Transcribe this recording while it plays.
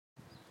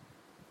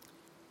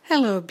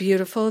Hello,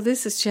 beautiful.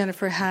 This is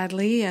Jennifer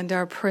Hadley, and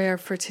our prayer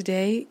for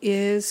today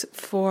is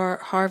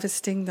for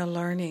harvesting the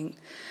learning.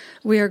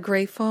 We are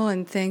grateful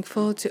and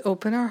thankful to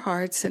open our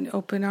hearts and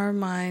open our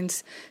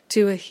minds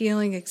to a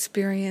healing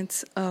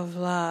experience of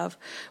love.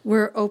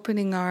 We're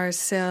opening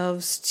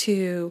ourselves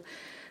to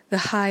the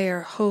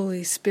higher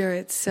Holy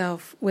Spirit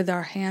self with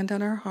our hand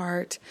on our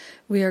heart.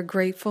 We are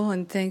grateful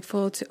and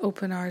thankful to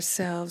open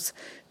ourselves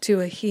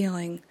to a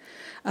healing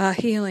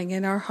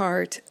in our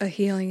heart, a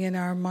healing in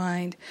our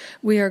mind.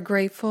 We are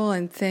grateful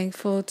and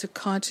thankful to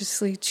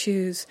consciously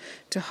choose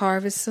to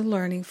harvest the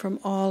learning from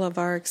all of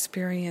our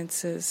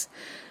experiences.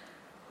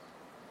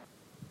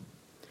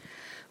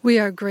 We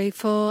are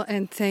grateful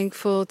and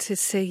thankful to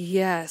say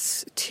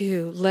yes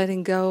to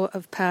letting go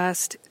of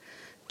past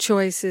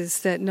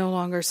choices that no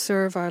longer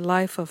serve our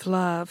life of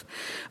love.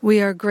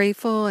 We are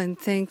grateful and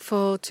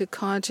thankful to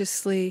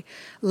consciously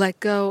let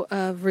go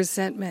of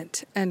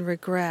resentment and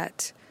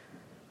regret,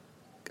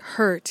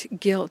 hurt,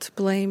 guilt,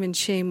 blame, and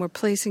shame. We're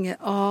placing it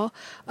all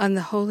on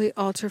the holy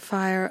altar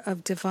fire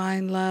of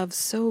divine love.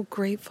 So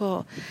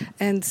grateful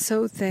and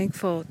so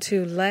thankful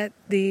to let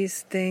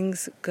these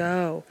things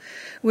go.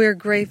 We're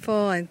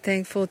grateful and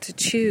thankful to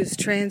choose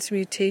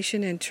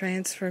transmutation and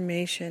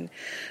transformation.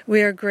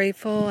 We are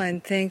grateful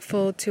and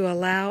thankful to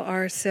allow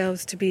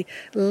ourselves to be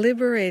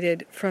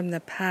liberated from the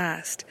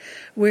past.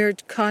 We're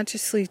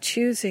consciously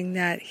choosing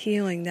that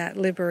healing, that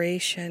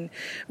liberation.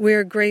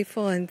 We're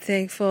grateful and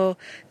thankful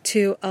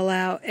to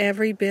allow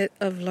every bit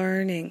of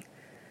learning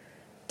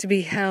to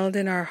be held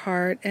in our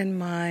heart and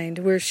mind.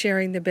 We're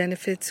sharing the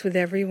benefits with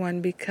everyone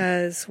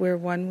because we're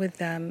one with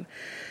them.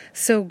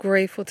 So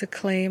grateful to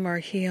claim our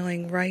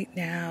healing right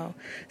now.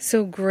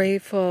 So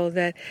grateful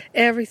that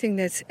everything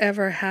that's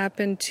ever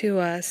happened to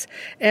us,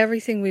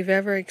 everything we've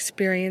ever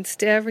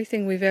experienced,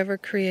 everything we've ever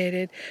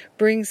created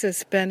brings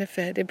us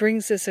benefit. It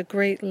brings us a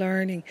great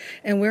learning,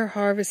 and we're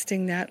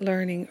harvesting that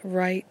learning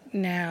right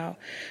now.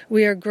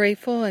 We are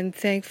grateful and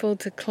thankful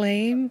to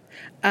claim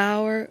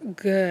our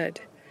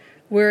good.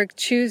 We're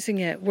choosing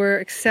it. We're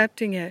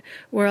accepting it.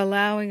 We're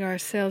allowing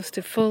ourselves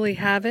to fully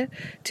have it,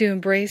 to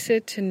embrace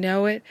it, to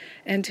know it,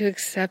 and to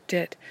accept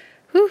it.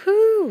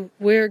 Woohoo!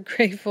 We're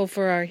grateful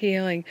for our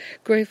healing,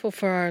 grateful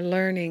for our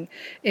learning.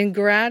 In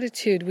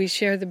gratitude, we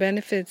share the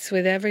benefits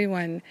with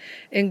everyone.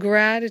 In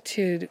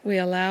gratitude, we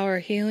allow our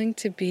healing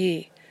to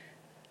be.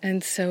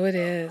 And so it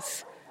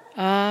is.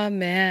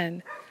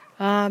 Amen.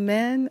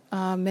 Amen.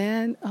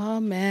 Amen.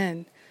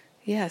 Amen.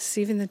 Yes,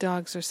 even the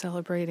dogs are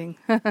celebrating.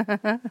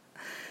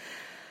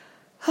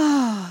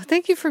 Oh,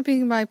 thank you for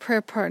being my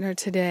prayer partner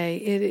today.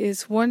 It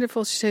is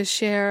wonderful to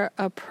share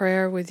a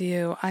prayer with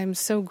you. I'm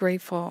so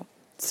grateful,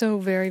 so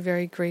very,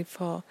 very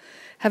grateful.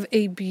 Have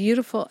a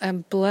beautiful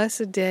and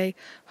blessed day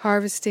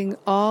harvesting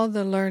all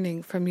the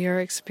learning from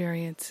your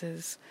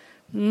experiences.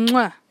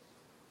 Mwah!